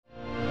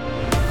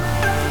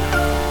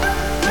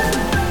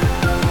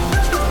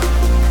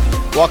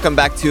Welcome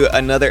back to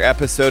another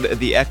episode of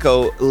the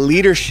Echo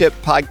Leadership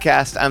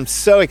Podcast. I'm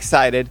so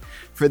excited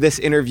for this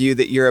interview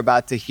that you're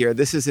about to hear.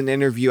 This is an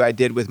interview I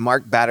did with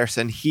Mark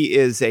Batterson. He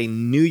is a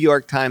New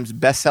York Times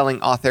bestselling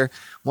author,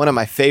 one of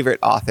my favorite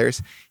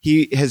authors.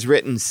 He has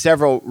written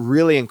several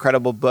really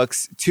incredible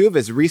books. Two of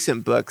his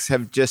recent books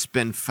have just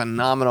been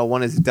phenomenal.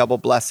 One is Double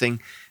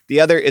Blessing. The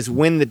other is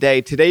Win the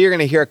Day. Today, you're going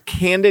to hear a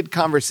candid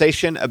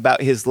conversation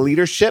about his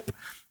leadership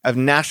of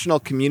National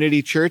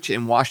Community Church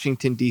in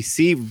Washington,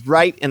 D.C.,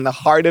 right in the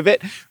heart of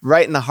it,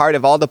 right in the heart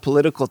of all the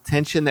political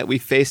tension that we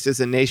faced as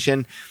a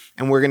nation.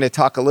 And we're going to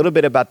talk a little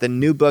bit about the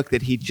new book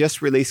that he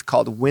just released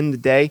called Win the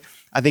Day.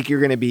 I think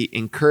you're going to be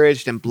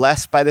encouraged and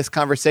blessed by this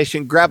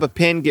conversation. Grab a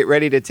pen, get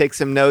ready to take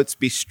some notes,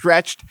 be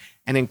stretched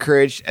and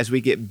encouraged as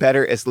we get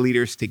better as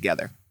leaders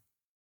together.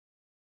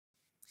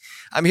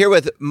 I'm here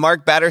with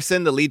Mark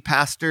Batterson, the lead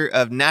pastor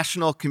of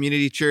National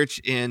Community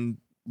Church in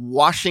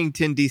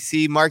Washington,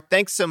 D.C. Mark,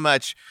 thanks so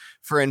much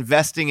for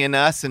investing in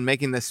us and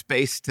making the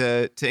space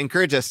to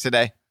encourage us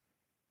today.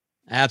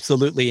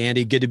 Absolutely,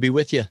 Andy. Good to be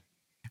with you.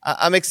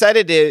 I'm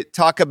excited to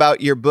talk about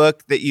your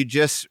book that you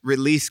just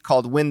released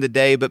called Win the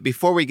Day. But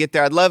before we get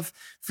there, I'd love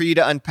for you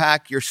to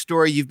unpack your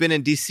story. You've been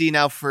in D.C.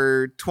 now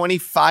for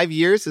 25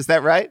 years. Is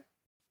that right?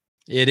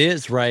 It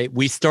is, right.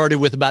 We started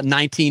with about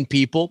 19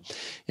 people,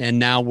 and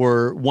now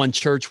we're one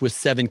church with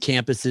 7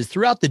 campuses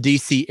throughout the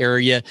DC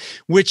area,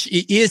 which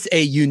is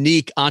a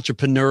unique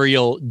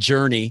entrepreneurial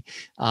journey.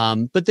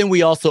 But then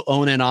we also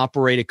own and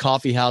operate a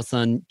coffee house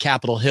on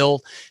Capitol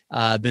Hill,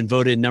 been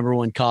voted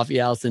 #1 coffee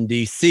house in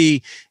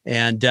DC.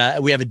 And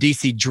we have a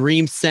DC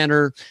Dream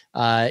Center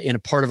in a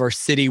part of our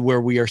city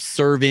where we are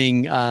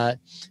serving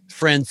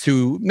friends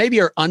who maybe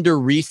are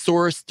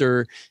under-resourced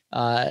or,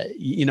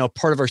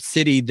 part of our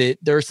city that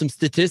there are some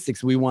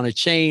statistics we want to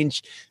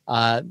change.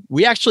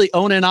 We actually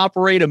own and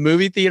operate a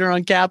movie theater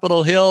on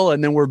Capitol Hill,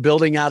 and then we're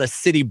building out a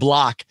city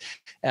block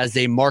as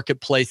a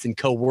marketplace and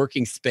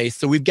co-working space.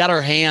 So we've got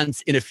our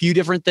hands in a few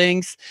different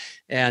things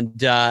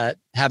and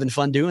having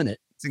fun doing it.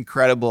 It's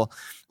incredible.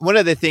 One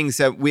of the things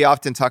that we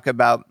often talk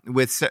about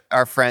with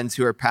our friends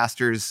who are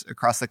pastors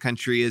across the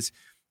country is,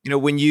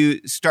 when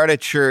you start a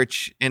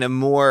church in a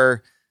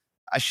more,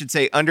 I should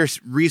say,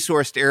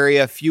 under-resourced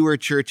area, fewer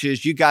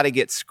churches, you got to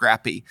get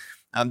scrappy.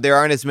 There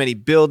aren't as many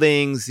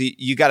buildings.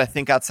 You got to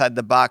think outside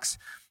the box.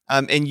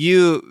 And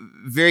you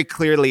very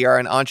clearly are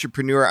an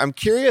entrepreneur. I'm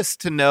curious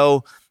to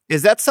know,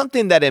 is that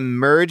something that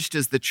emerged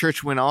as the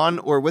church went on,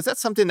 or was that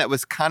something that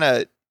was kind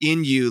of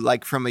in you,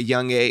 like from a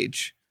young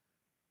age?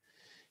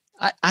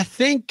 I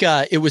think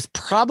it was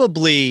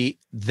probably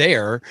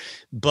there,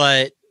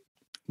 but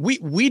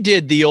we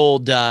did the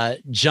old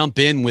jump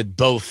in with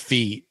both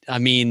feet. I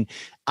mean,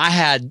 we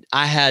had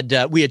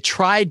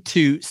tried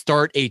to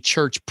start a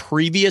church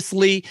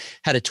previously,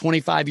 had a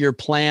 25-year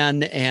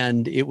plan,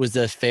 and it was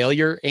a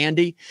failure,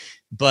 Andy.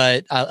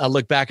 But I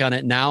look back on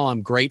it now,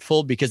 I'm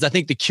grateful, because I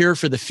think the cure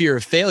for the fear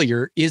of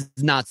failure is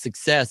not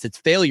success. It's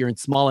failure in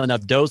small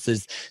enough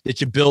doses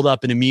that you build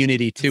up an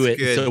immunity to it.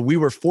 Good. So we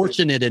were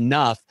fortunate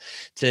enough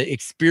to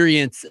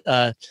experience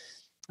a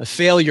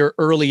failure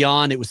early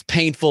on. It was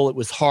painful. It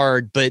was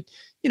hard, but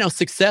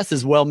success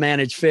is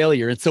well-managed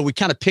failure. And so we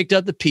kind of picked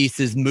up the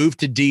pieces, moved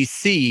to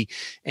DC,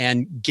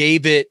 and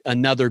gave it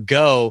another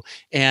go.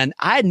 And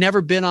I had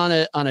never been on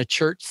a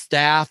church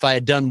staff. I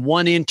had done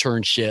one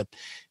internship,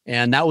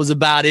 and that was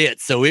about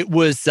it. So it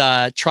was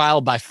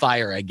trial by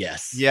fire, I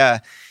guess. Yeah.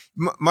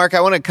 Mark,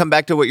 I want to come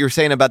back to what you were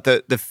saying about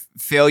the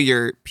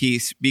failure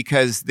piece,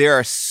 because there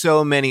are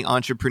so many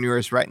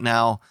entrepreneurs right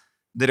now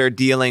that are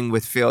dealing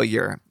with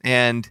failure.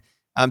 And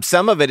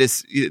some of it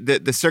is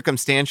the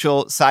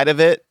circumstantial side of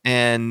it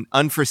and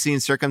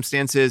unforeseen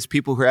circumstances,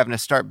 people who are having to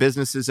start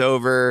businesses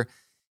over.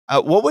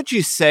 What would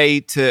you say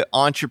to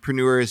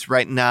entrepreneurs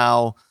right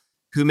now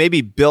who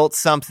maybe built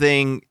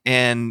something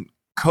and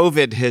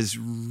COVID has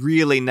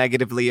really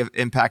negatively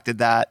impacted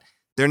that?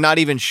 They're not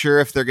even sure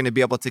if they're going to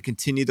be able to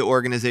continue the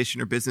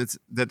organization or business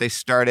that they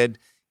started.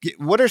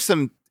 What are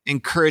some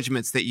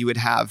encouragements that you would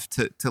have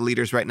to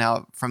leaders right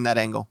now from that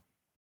angle?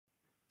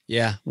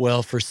 Yeah,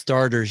 well, for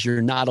starters,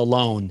 you're not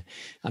alone.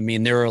 I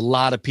mean, there are a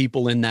lot of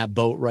people in that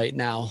boat right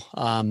now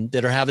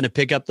that are having to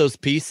pick up those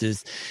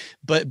pieces.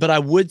 But I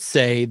would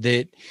say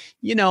that,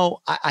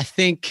 I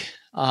think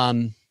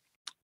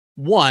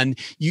one,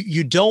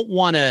 you don't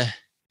want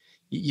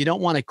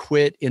to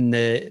quit in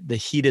the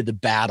heat of the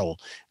battle.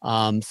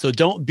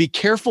 So be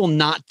careful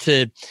not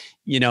to,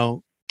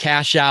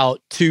 cash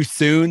out too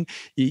soon.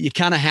 You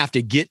kind of have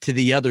to get to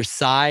the other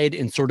side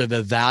and sort of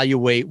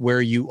evaluate where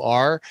you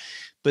are.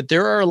 But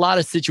there are a lot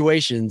of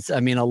situations. I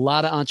mean, a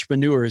lot of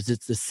entrepreneurs,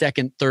 it's the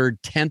second,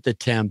 third, 10th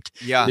attempt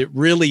that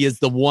really is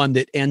the one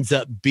that ends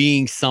up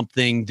being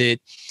something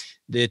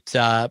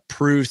that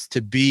proves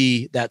to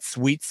be that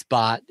sweet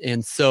spot.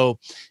 And so,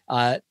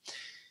 but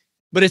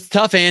it's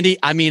tough, Andy.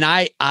 I mean,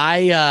 I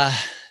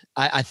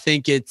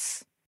think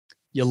it's,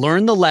 you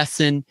learn the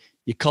lesson,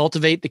 you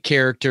cultivate the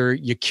character,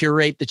 you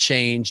curate the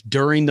change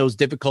during those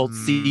difficult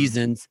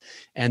seasons,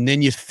 and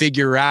then you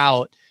figure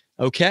out,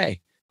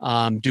 okay,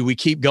 Do we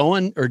keep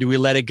going or do we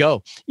let it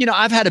go?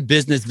 I've had a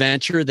business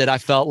venture that I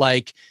felt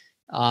like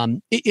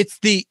it's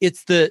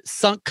the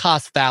sunk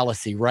cost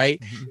fallacy, right?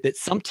 Mm-hmm. That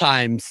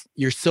sometimes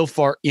you're so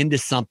far into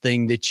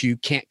something that you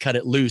can't cut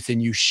it loose,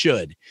 and you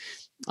should.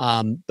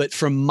 But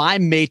from my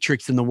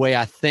matrix and the way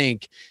I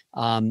think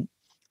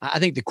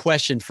the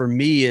question for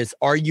me is,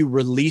 are you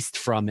released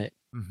from it?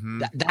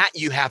 Mm-hmm. That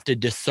you have to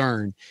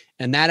discern.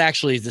 And that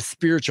actually is a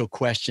spiritual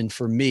question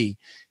for me.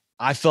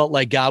 I felt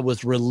like God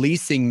was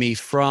releasing me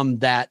from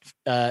that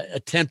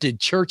attempted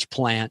church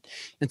plant.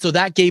 And so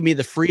that gave me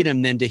the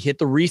freedom then to hit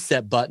the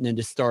reset button and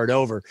to start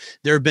over.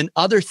 There have been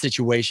other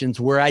situations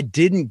where I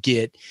didn't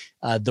get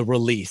the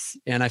release,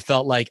 and I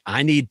felt like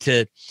I need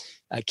to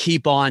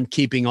keep on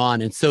keeping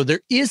on. And so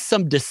there is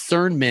some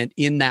discernment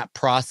in that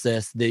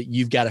process that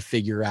you've got to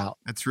figure out.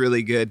 That's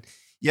really good.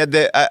 Yeah,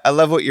 I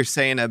love what you're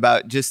saying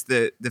about just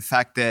the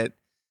fact that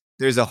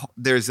there's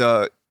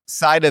a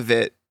side of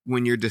it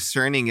when you're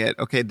discerning it.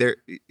 Okay, there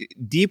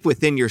deep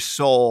within your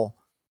soul,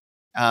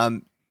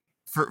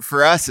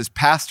 for us as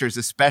pastors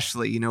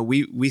especially,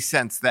 we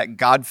sense that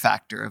God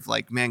factor of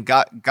like, man,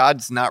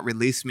 God's not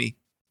released me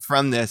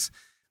from this.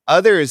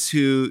 Others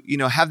who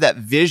have that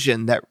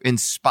vision that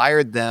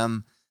inspired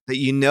them,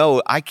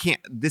 that I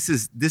can't. This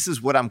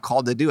is what I'm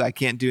called to do. I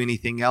can't do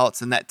anything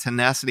else, and that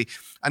tenacity.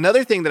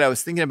 Another thing that I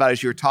was thinking about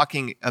as you were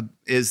talking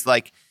is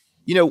like,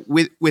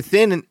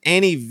 within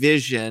any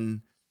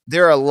vision,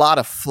 there are a lot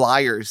of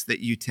flyers that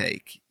you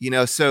take.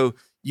 So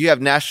you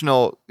have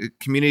National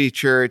Community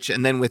Church,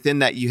 and then within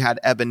that you had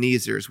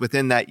Ebenezer's.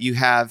 Within that you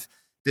have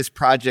this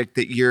project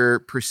that you're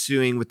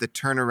pursuing with the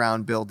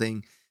Turnaround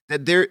Building.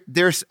 That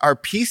there's are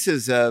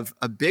pieces of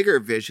a bigger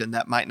vision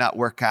that might not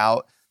work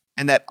out,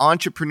 and that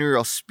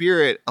entrepreneurial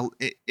spirit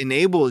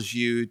enables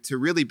you to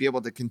really be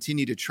able to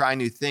continue to try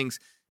new things.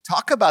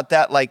 Talk about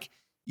that, like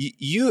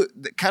you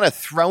kind of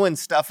throwing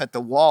stuff at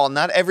the wall.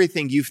 Not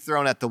everything you've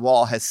thrown at the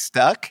wall has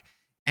stuck.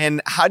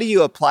 And how do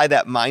you apply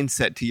that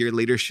mindset to your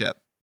leadership?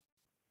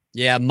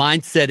 Yeah,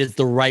 mindset is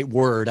the right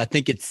word. I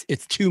think it's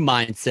two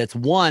mindsets.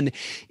 One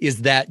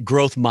is that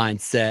growth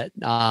mindset.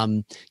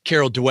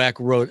 Carol Dweck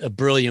wrote a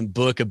brilliant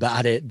book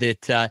about it,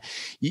 that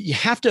you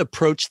have to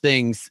approach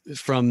things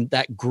from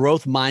that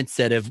growth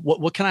mindset of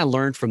what can I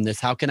learn from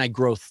this? How can I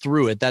grow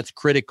through it? That's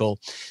critical.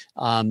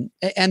 And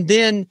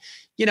then,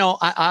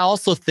 I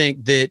also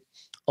think that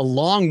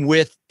along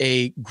with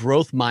a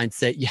growth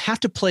mindset, you have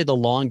to play the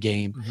long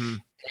game. Mm-hmm.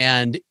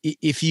 And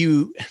if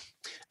you...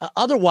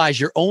 otherwise,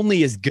 you're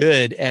only as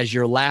good as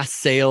your last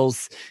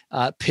sales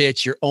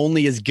pitch. You're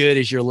only as good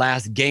as your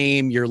last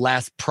game, your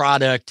last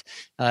product,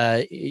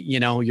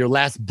 your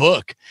last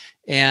book.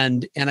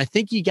 And I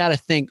think you got to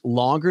think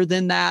longer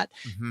than that.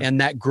 Mm-hmm. And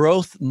that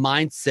growth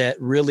mindset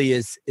really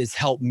is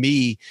helped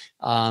me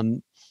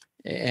and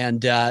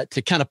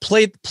to kind of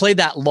play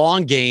that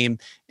long game,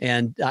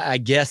 and I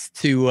guess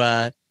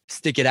to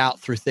stick it out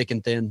through thick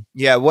and thin.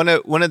 Yeah, one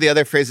of the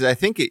other phrases, I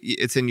think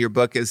it's in your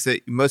book, is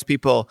that most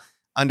people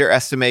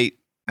overestimate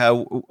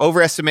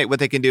what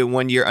they can do in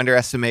 1 year,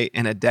 underestimate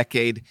in a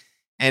decade.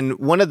 And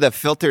one of the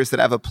filters that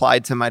I've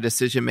applied to my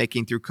decision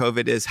making through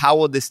COVID is, how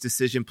will this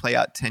decision play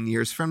out 10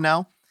 years from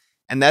now?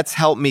 And that's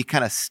helped me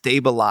kind of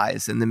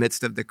stabilize in the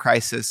midst of the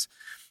crisis.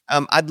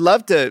 I'd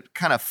love to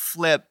kind of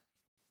flip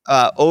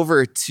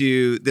over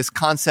to this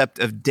concept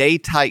of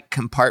day-tight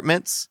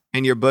compartments.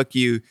 In your book,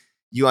 you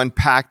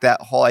unpack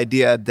that whole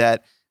idea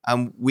that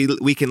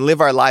we can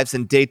live our lives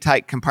in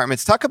day-tight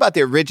compartments. Talk about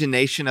the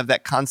origination of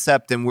that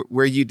concept and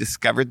where you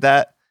discovered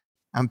that.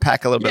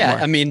 Unpack a little bit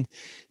more.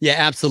 Yeah,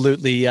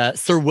 absolutely.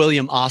 Sir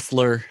William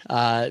Osler,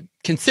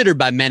 considered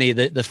by many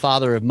the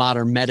father of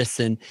modern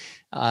medicine,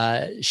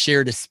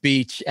 shared a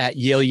speech at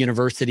Yale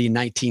University in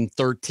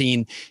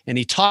 1913, and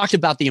he talked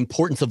about the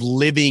importance of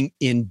living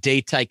in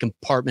day-tight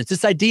compartments.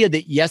 This idea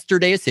that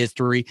yesterday is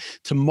history,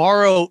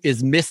 tomorrow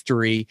is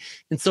mystery,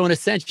 and so in a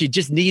sense, you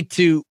just need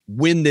to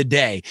win the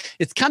day.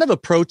 It's kind of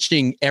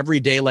approaching every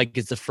day like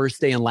it's the first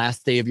day and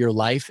last day of your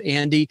life,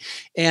 Andy.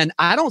 And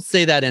I don't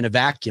say that in a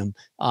vacuum.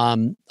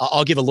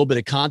 I'll give a little bit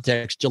of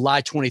context.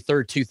 July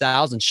 23rd,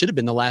 2000 should have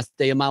been the last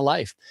day of my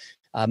life.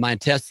 My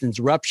intestines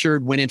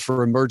ruptured, went in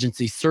for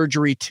emergency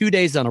surgery, 2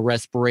 days on a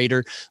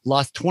respirator,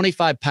 lost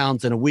 25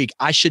 pounds in a week.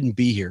 I shouldn't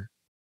be here.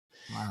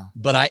 Wow.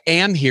 But I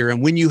am here.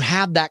 And when you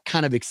have that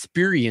kind of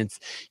experience,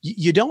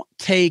 you don't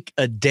take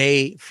a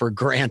day for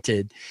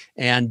granted.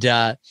 And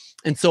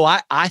so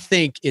I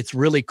think it's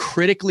really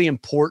critically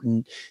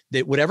important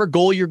that whatever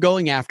goal you're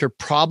going after,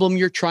 problem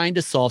you're trying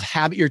to solve,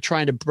 habit you're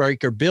trying to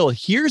break or build,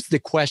 here's the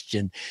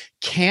question: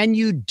 can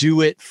you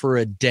do it for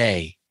a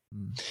day?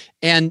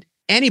 And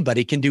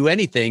anybody can do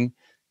anything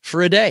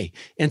for a day.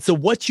 And so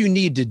what you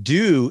need to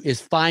do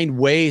is find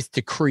ways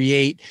to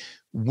create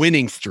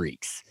winning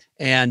streaks.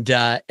 And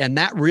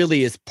that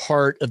really is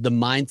part of the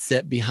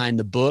mindset behind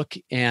the book.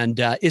 And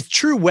it's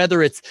true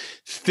whether it's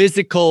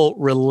physical,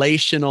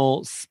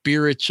 relational,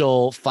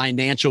 spiritual,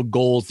 financial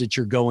goals that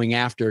you're going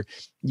after.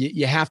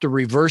 You have to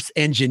reverse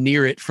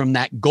engineer it from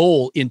that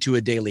goal into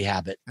a daily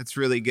habit. That's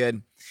really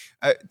good.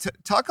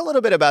 Talk a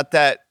little bit about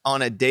that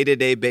on a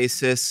day-to-day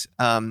basis.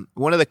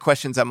 One of the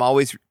questions I'm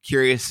always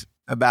curious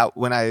about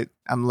when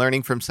I'm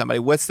learning from somebody,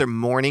 what's their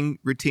morning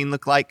routine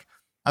look like?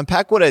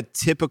 Unpack what a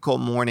typical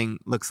morning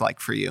looks like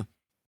for you.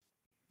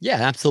 Yeah,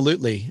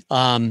 absolutely.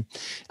 I'm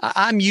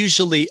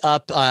usually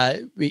up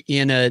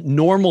in a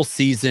normal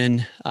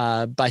season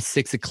by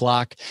 6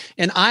 o'clock,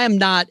 and I am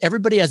not.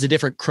 Everybody has a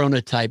different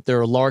chronotype. There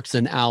are larks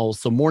and owls,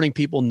 so morning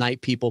people,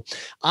 night people.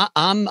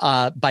 I'm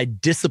by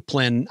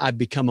discipline. I've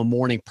become a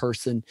morning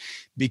person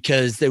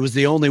because it was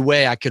the only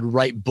way I could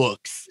write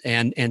books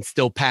and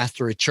still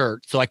pastor a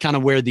church. So I kind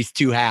of wear these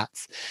two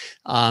hats.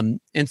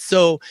 And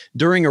so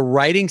during a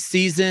writing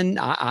season,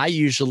 I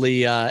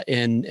usually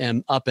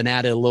am up and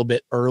at it a little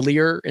bit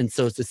earlier. And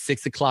so it's a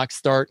 6 o'clock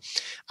start.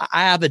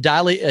 I have a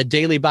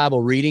daily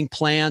Bible reading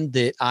plan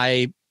that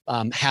I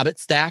habit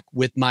stack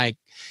with my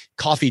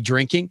coffee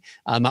drinking.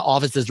 My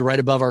office is right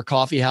above our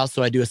coffee house.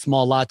 So I do a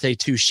small latte,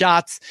 2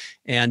 shots,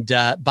 and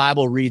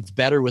Bible reads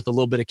better with a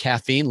little bit of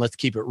caffeine. Let's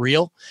keep it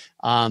real.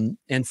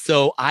 And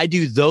so I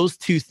do those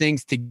two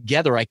things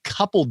together. I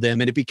couple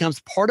them and it becomes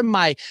part of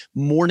my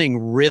morning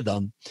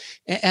rhythm.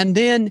 And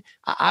then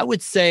I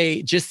would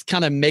say, just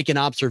kind of make an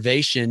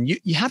observation.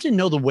 You have to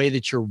know the way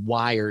that you're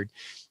wired.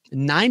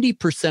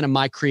 90% of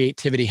my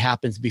creativity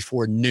happens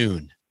before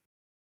noon.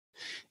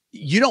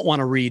 You don't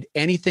want to read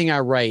anything I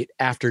write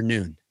after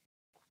noon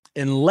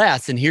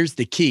unless, and here's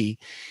the key,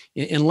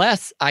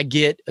 unless I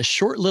get a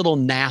short little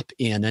nap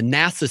in. A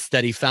NASA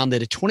study found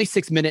that a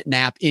 26-minute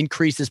nap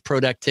increases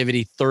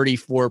productivity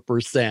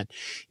 34%.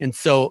 And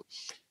so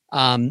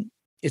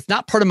it's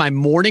not part of my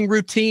morning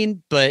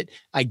routine, but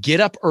I get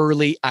up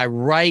early, I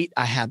write,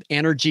 I have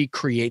energy,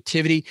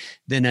 creativity.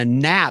 Then a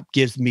nap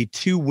gives me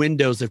 2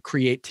 windows of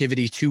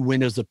creativity, 2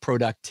 windows of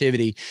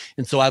productivity.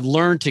 And so I've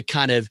learned to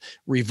kind of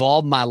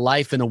revolve my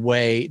life in a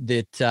way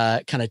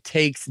that kind of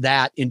takes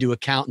that into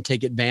account and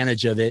take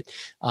advantage of it.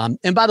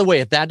 And by the way,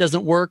 if that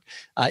doesn't work,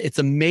 it's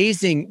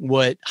amazing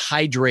what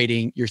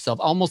hydrating yourself,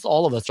 almost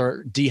all of us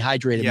are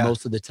dehydrated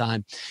most of the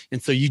time.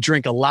 And so you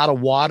drink a lot of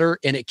water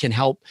and it can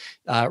help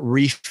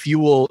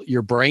refuel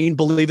your brain,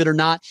 believe it or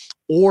not.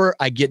 Or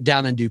I get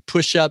down and do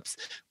push-ups,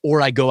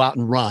 or I go out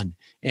and run.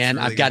 And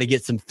really, I've got to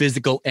get some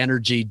physical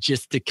energy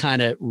just to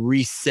kind of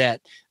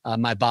reset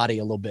my body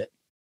a little bit.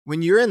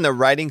 When you're in the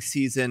writing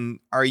season,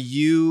 are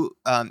you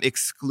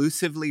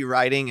exclusively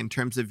writing in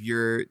terms of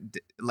your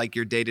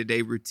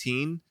day-to-day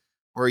routine,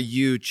 or are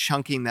you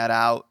chunking that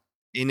out,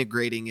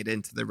 integrating it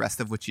into the rest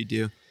of what you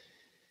do?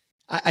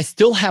 I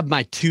still have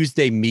my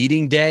Tuesday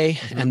meeting day,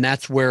 and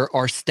that's where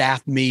our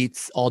staff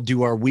meets. I'll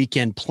do our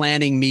weekend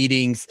planning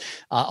meetings.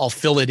 I'll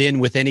fill it in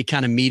with any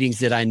kind of meetings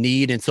that I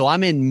need. And so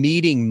I'm in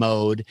meeting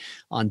mode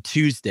on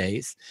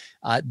Tuesdays.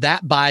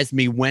 That buys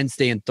me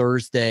Wednesday and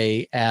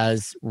Thursday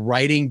as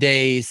writing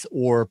days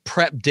or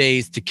prep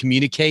days to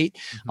communicate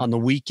on the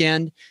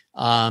weekend.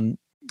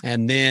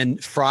 And then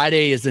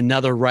Friday is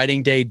another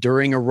writing day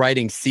during a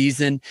writing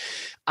season.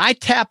 I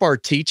tap our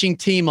teaching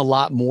team a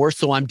lot more,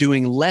 so I'm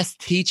doing less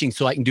teaching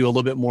so I can do a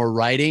little bit more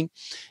writing.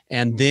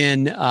 And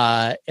then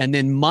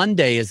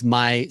Monday is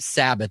my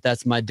Sabbath.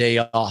 That's my day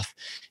off.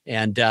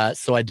 And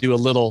so I do a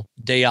little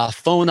day off,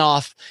 phone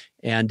off.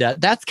 And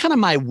that's kind of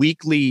my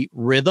weekly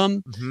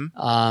rhythm.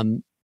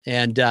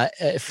 And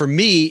for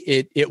me,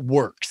 it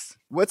works.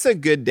 What's a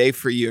good day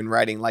for you in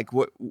writing? Like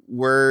what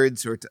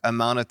words or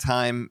amount of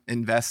time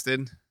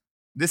invested?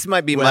 This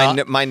might be my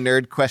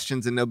nerd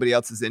questions and nobody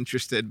else is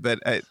interested, but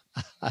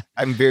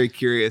I'm very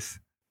curious.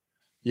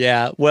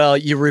 Yeah, well,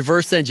 you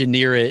reverse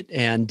engineer it.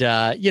 And,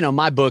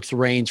 my books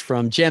range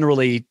from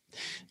generally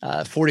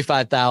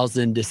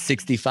 45,000 to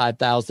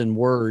 65,000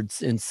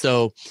 words. And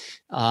so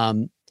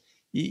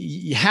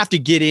you have to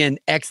get in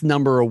X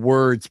number of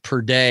words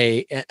per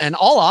day. And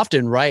I'll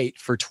often write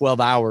for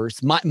 12 hours,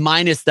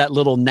 minus that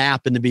little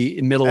nap in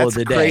the middle of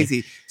the day. That's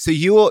crazy. So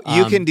you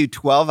can do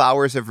 12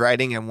 hours of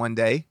writing in one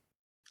day?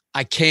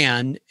 I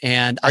can.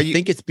 And I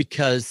think it's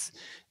because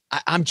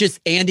I'm just,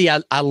 Andy,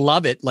 I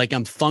love it. Like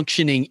I'm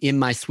functioning in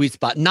my sweet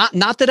spot.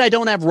 Not that I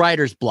don't have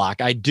writer's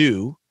block. I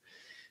do.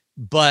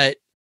 But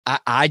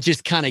I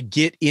just kind of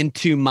get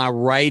into my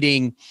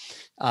writing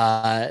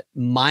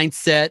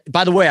mindset.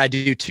 By the way, I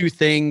do 2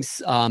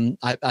 things.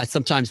 I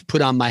sometimes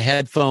put on my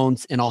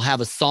headphones and I'll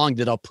have a song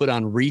that I'll put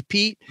on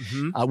repeat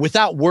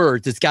without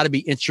words. It's got to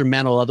be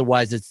instrumental.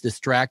 Otherwise it's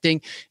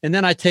distracting. And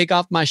then I take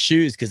off my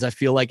shoes because I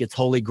feel like it's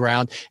holy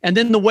ground. And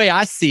then the way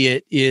I see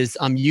it is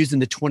I'm using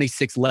the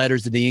 26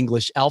 letters of the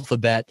English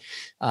alphabet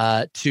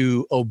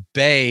to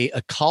obey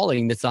a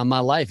calling that's on my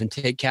life and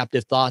take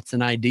captive thoughts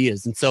and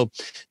ideas. And so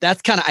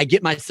that's kind of, I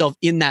get myself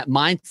in that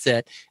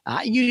mindset.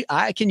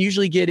 I can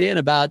usually get in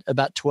about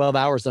 12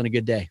 hours on a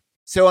good day.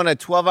 So on a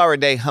 12-hour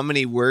day, how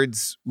many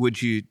words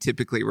would you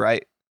typically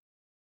write?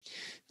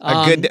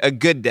 A good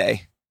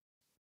day.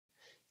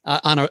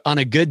 On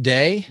a good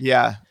day?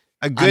 Yeah.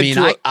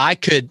 I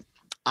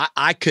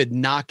could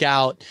knock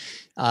out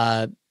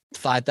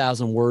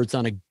 5,000 words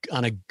on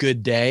a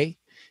good day.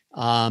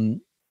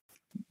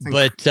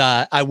 But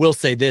I will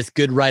say this: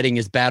 good writing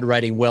is bad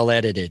writing, well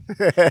edited.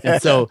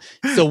 And so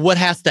what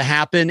has to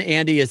happen,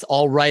 Andy, is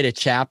I'll write a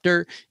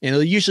chapter, and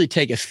it'll usually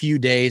take a few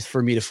days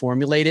for me to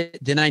formulate it.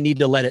 Then I need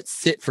to let it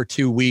sit for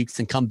 2 weeks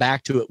and come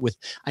back to it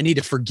I need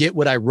to forget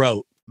what I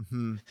wrote.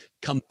 Mm-hmm.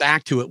 Come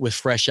back to it with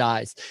fresh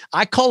eyes.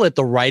 I call it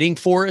the writing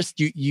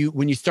forest. You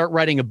when you start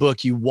writing a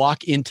book, you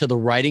walk into the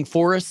writing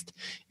forest,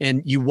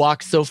 and you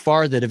walk so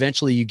far that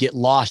eventually you get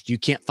lost. You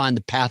can't find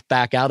the path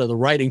back out of the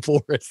writing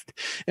forest.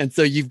 And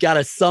so you've got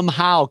to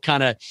somehow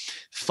kind of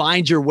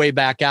find your way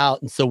back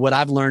out. And so what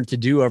I've learned to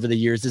do over the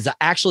years is I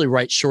actually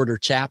write shorter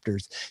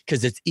chapters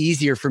because it's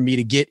easier for me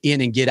to get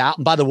in and get out.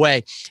 And by the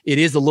way, it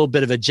is a little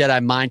bit of a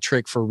Jedi mind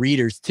trick for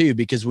readers too,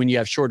 because when you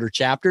have shorter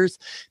chapters,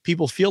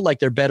 people feel like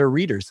they're better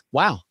readers.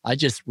 Wow, I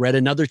just read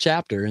another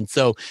chapter. And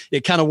so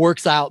it kind of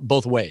works out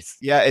both ways.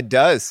 Yeah, it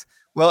does.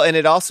 Well, and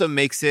it also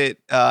makes it,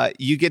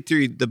 you get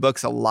through the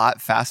books a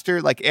lot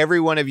faster. Like every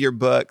one of your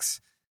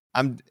books,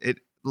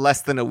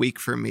 less than a week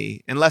for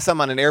me. Unless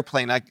I'm on an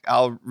airplane,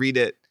 I'll read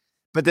it.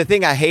 But the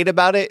thing I hate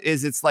about it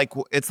is it's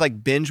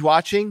like binge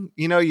watching.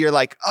 You know, you're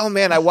like, oh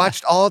man, I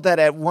watched all of that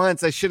at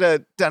once. I should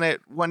have done it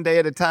one day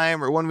at a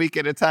time or 1 week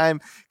at a time,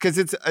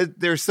 because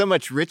there's so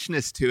much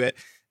richness to it.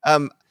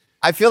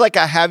 I feel like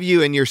I have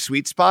you in your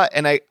sweet spot,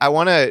 and I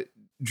want to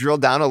drill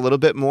down a little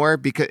bit more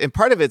and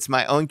part of it's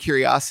my own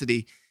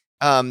curiosity.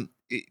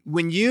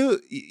 When you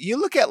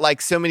look at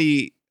like so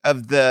many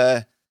of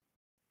the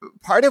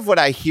part of what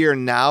I hear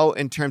now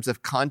in terms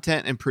of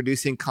content and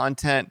producing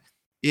content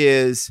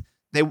is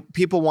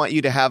people want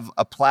you to have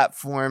a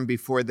platform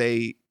before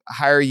they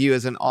hire you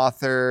as an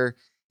author.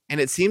 And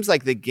it seems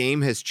like the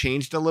game has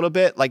changed a little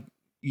bit. Like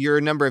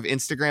your number of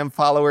Instagram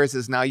followers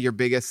is now your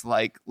biggest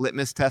like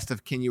litmus test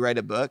of can you write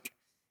a book?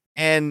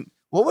 And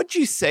what would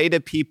you say to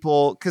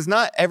people? Because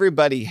not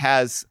everybody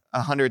has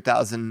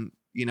 100,000,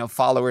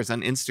 followers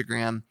on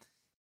Instagram.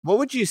 What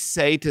would you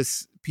say to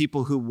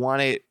people who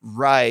want to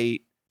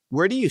write?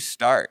 Where do you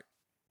start?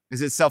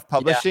 Is it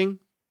self-publishing? Yeah.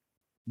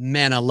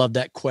 Man, I love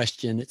that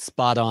question. It's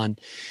spot on.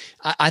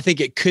 I think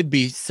it could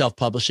be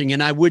self-publishing.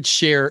 And I would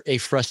share a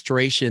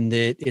frustration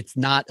that it's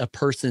not a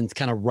person's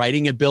kind of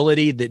writing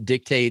ability that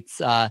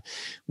dictates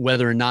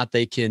whether or not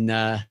they can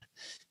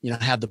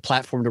have the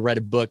platform to write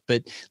a book.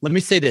 But let me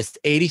say this,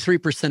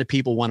 83% of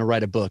people want to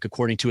write a book,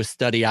 according to a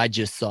study I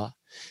just saw.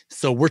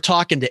 So we're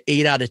talking to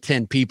 8 out of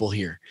 10 people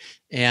here.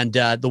 And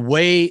the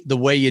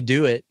way you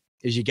do it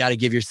is you got to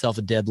give yourself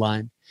a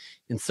deadline.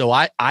 And so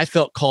I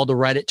felt called to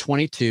write at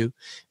 22,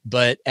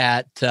 but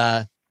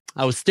I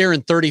was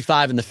staring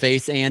 35 in the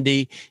face,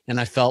 Andy, and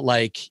I felt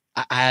like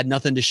I had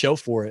nothing to show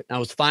for it. I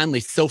was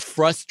finally so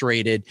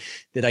frustrated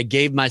that I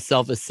gave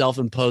myself a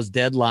self-imposed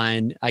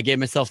deadline. I gave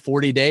myself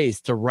 40 days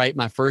to write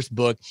my first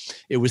book.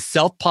 It was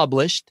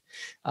self-published,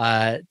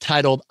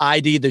 titled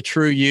ID the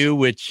True You,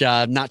 which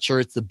I'm not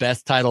sure it's the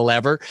best title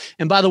ever.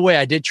 And by the way,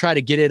 I did try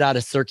to get it out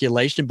of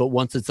circulation, but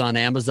once it's on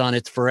Amazon,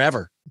 it's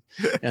forever.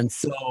 And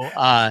so,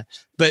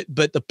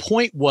 but the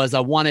point was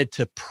I wanted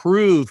to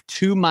prove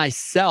to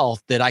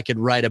myself that I could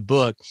write a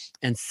book,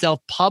 and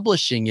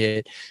self-publishing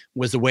it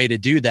was a way to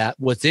do that.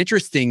 What's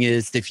interesting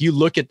is if you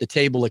look at the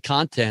table of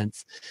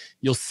contents,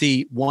 you'll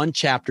see one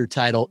chapter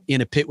title,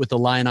 In a Pit with a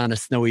Lion on a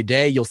Snowy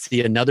Day. You'll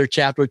see another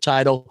chapter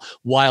title,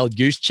 Wild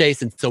Goose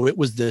Chase. And so it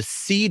was the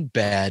seed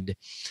bed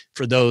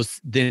for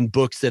those then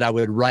books that I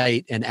would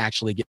write and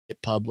actually get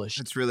published.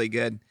 That's really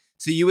good.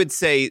 So you would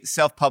say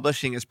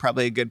self-publishing is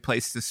probably a good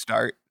place to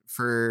start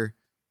for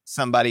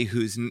somebody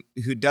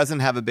who doesn't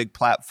have a big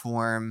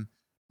platform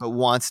but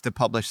wants to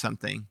publish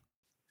something.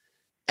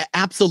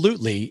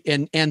 Absolutely.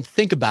 And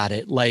think about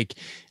it. Like,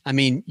 I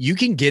mean, you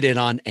can get it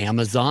on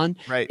Amazon.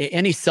 Right.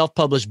 Any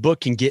self-published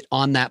book can get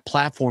on that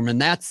platform.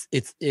 And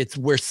it's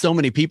where so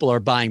many people are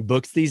buying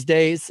books these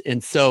days.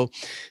 And so,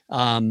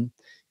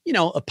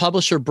 a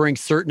publisher brings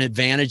certain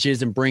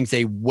advantages and brings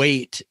a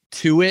weight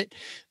to it.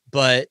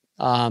 But,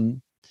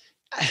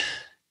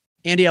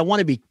 Andy, I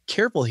want to be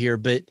careful here,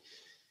 but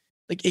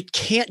like it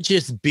can't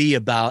just be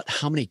about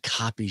how many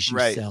copies you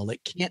sell.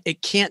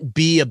 It can't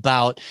be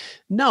about,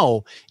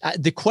 no.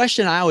 The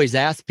question I always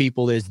ask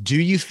people is, do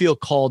you feel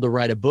called to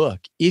write a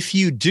book? If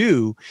you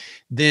do,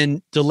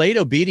 then delayed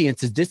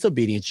obedience is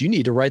disobedience. You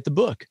need to write the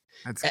book.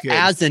 That's good.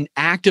 As an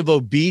act of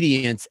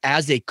obedience,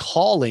 as a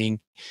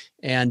calling,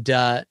 and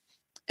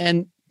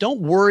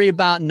don't worry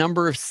about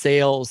number of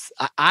sales.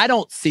 I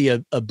don't see a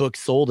book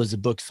sold as a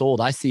book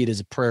sold. I see it as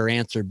a prayer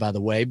answered, by the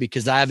way,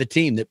 because I have a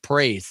team that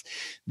prays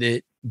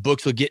that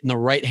books will get in the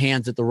right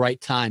hands at the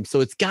right time.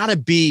 So it's got to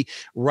be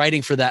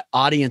writing for that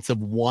audience of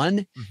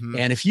one. Mm-hmm.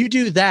 And if you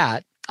do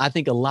that, I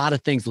think a lot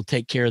of things will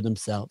take care of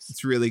themselves.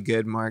 It's really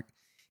good, Mark.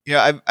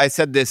 I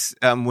said this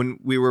when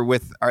we were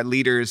with our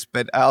leaders,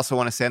 but I also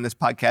want to say on this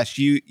podcast,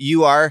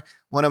 you are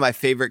one of my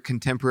favorite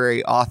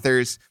contemporary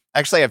authors.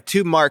 Actually, I have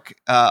 2 Mark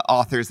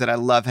authors that I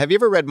love. Have you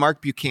ever read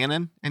Mark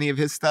Buchanan, any of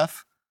his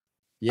stuff?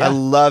 Yeah. I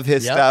love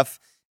his stuff.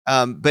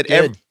 But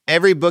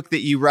every book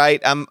that you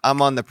write, I'm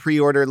on the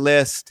pre-order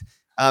list.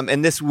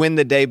 And this Win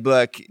the Day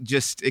book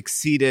just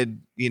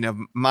exceeded,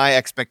 my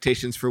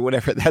expectations for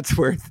whatever that's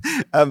worth.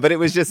 But it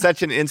was just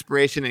such an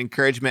inspiration and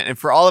encouragement. And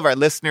for all of our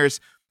listeners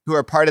who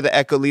are part of the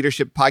Echo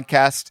Leadership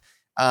Podcast,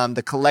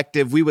 the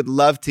collective, we would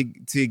love to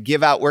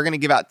give out. We're going to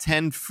give out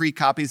 10 free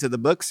copies of the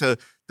book. So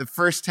the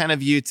first 10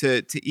 of you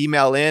to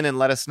email in and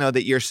let us know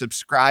that you're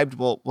subscribed,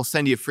 we'll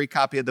send you a free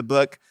copy of the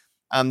book.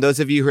 Those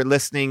of you who are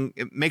listening,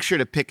 make sure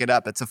to pick it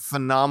up. It's a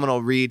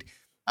phenomenal read.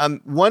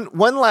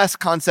 One last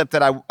concept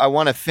that I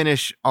want to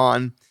finish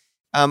on.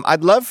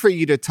 I'd love for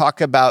you to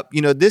talk about,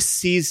 this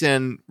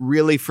season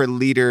really for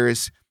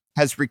leaders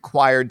has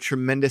required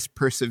tremendous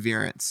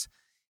perseverance.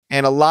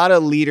 And a lot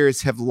of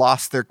leaders have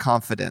lost their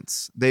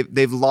confidence.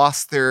 They've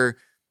lost their,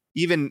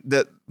 even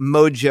the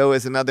mojo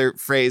is another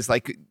phrase.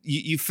 Like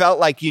you felt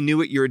like you knew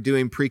what you were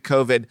doing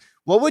pre-COVID.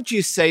 What would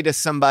you say to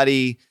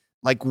somebody,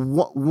 like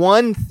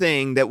one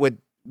thing that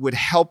would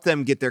help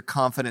them get their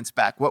confidence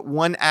back? What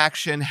one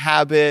action,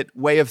 habit,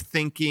 way of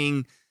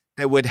thinking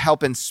that would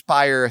help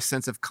inspire a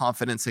sense of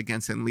confidence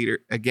in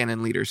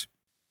leaders?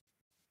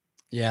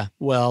 Yeah,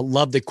 well,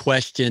 love the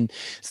question.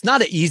 It's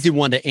not an easy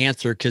one to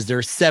answer because there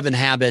are 7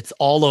 habits.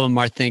 All of them,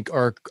 I think,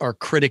 are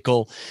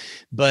critical.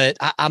 But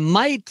I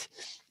might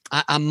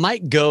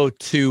go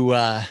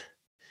to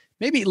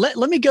maybe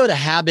let me go to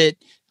habit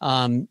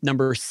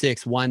number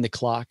 6. Wind the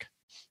clock.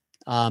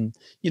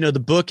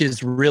 The book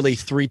is really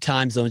 3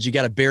 time zones. You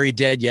got to bury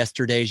dead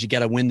yesterdays, you got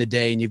to win the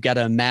day, and you've got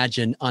to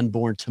imagine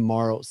unborn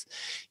tomorrows.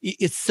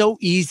 It's so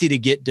easy to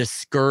get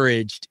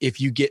discouraged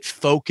if you get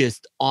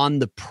focused on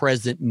the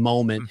present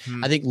moment.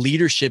 Mm-hmm. I think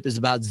leadership is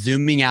about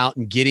zooming out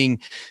and getting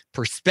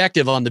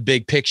perspective on the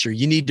big picture.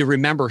 You need to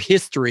remember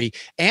history,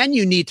 and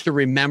you need to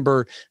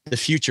remember the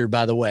future,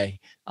 by the way,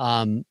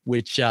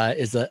 which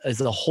is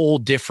a whole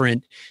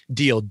different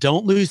deal.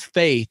 Don't lose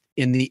faith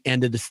in the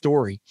end of the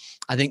story.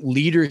 I think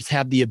leaders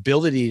have the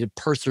ability to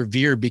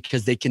persevere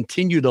because they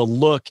continue to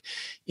look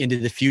into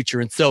the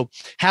future. And so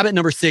habit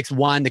number 6,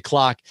 wind the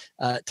clock.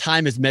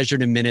 Time is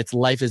measured in minutes.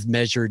 Life is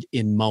measured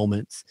in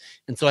moments.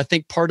 And so I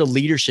think part of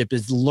leadership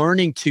is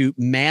learning to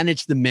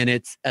manage the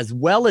minutes as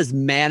well as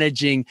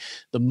managing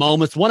the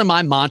moments. One of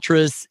my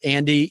mantras,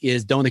 Andy,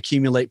 is don't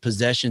accumulate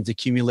possessions,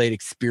 accumulate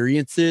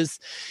experiences.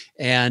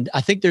 And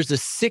I think there's a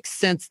sixth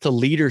sense to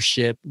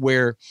leadership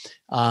where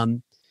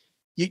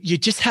you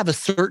just have a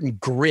certain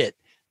grit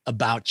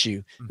about you.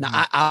 Mm-hmm.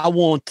 Now, I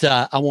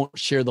won't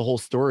share the whole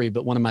story,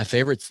 but one of my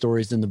favorite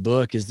stories in the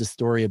book is the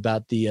story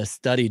about the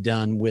study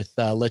done with,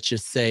 let's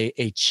just say,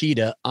 a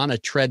cheetah on a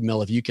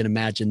treadmill, if you can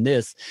imagine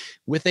this,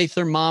 with a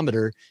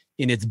thermometer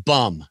in its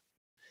bum.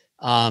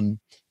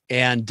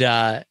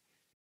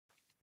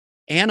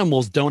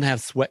 Animals don't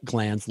have sweat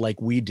glands like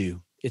we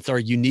do. It's our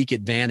unique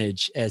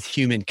advantage as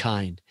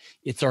humankind.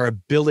 It's our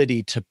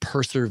ability to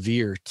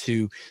persevere,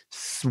 to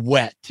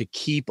sweat, to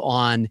keep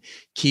on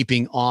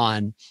keeping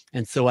on.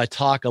 And so I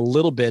talk a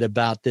little bit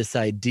about this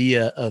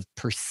idea of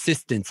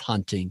persistence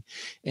hunting.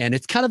 And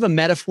it's kind of a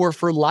metaphor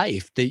for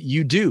life, that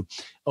you do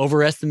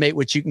overestimate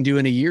what you can do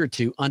in a year or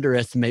two,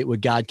 underestimate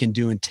what God can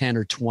do in 10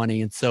 or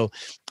 20. And so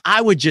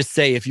I would just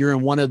say, if you're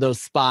in one of those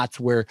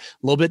spots where a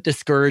little bit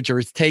discouraged or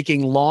it's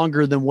taking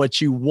longer than what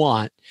you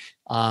want,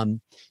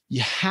 you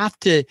have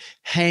to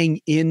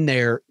hang in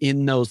there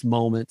in those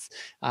moments.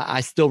 I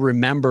still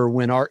remember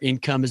when our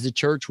income as a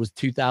church was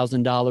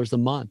 $2,000 a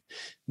month.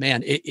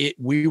 Man,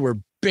 we were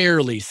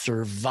barely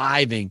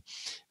surviving.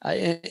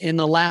 In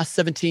the last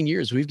 17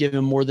 years, we've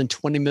given more than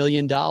 $20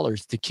 million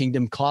to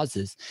kingdom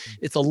causes.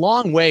 It's a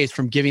long ways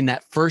from giving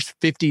that first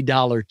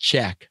 $50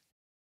 check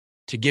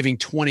to giving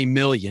 20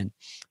 million.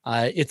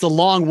 It's a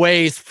long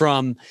ways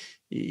from,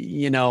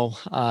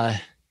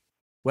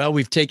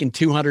 we've taken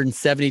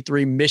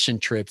 273 mission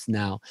trips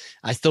now.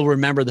 I still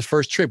remember the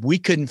first trip. We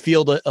couldn't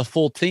field a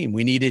full team.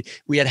 We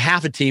had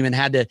half a team and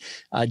had to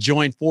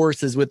join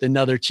forces with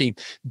another team.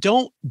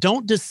 Don't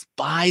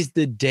despise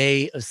the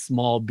day of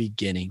small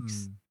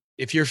beginnings.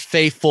 If you're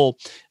faithful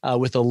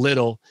with a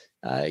little,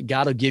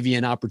 God will give you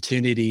an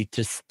opportunity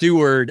to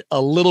steward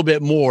a little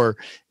bit more.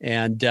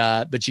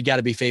 But you got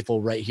to be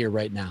faithful right here,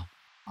 right now.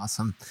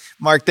 Awesome.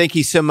 Mark, thank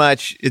you so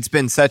much. It's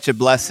been such a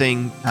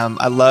blessing.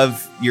 I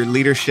love your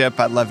leadership.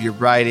 I love your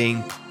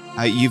writing.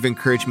 You've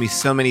encouraged me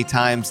so many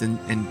times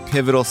in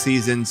pivotal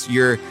seasons.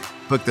 Your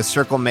book, The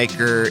Circle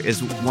Maker,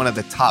 is one of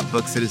the top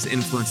books that has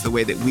influenced the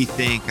way that we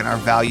think and our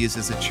values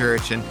as a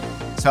church. And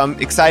so I'm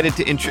excited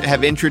to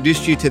have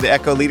introduced you to the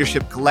Echo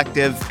Leadership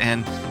Collective.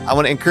 And I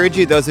want to encourage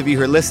you, those of you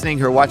who are listening,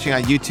 who are watching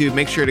on YouTube,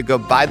 make sure to go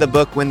buy the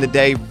book, Win the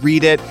Day,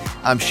 read it,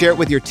 share it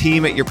with your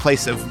team at your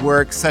place of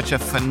work. Such a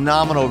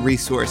phenomenal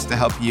resource to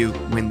help you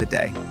win the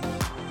day.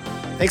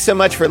 Thanks so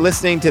much for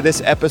listening to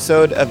this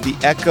episode of the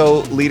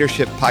Echo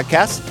Leadership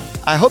Podcast.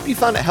 I hope you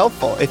found it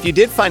helpful. If you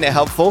did find it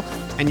helpful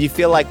and you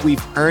feel like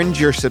we've earned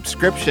your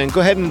subscription,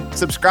 go ahead and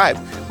subscribe,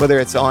 whether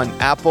it's on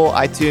Apple,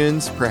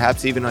 iTunes,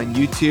 perhaps even on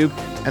YouTube,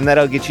 and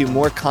that'll get you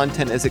more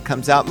content as it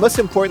comes out. Most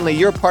importantly,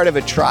 you're a part of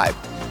a tribe.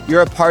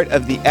 You're a part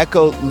of the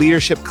Echo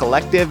Leadership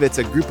Collective. It's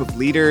a group of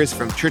leaders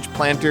from church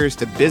planters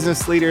to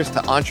business leaders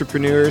to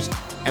entrepreneurs,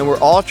 and we're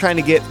all trying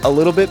to get a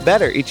little bit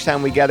better each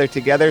time we gather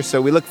together.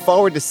 So we look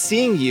forward to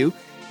seeing you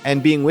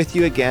and being with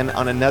you again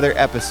on another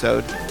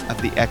episode of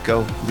the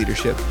Echo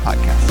Leadership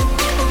Podcast.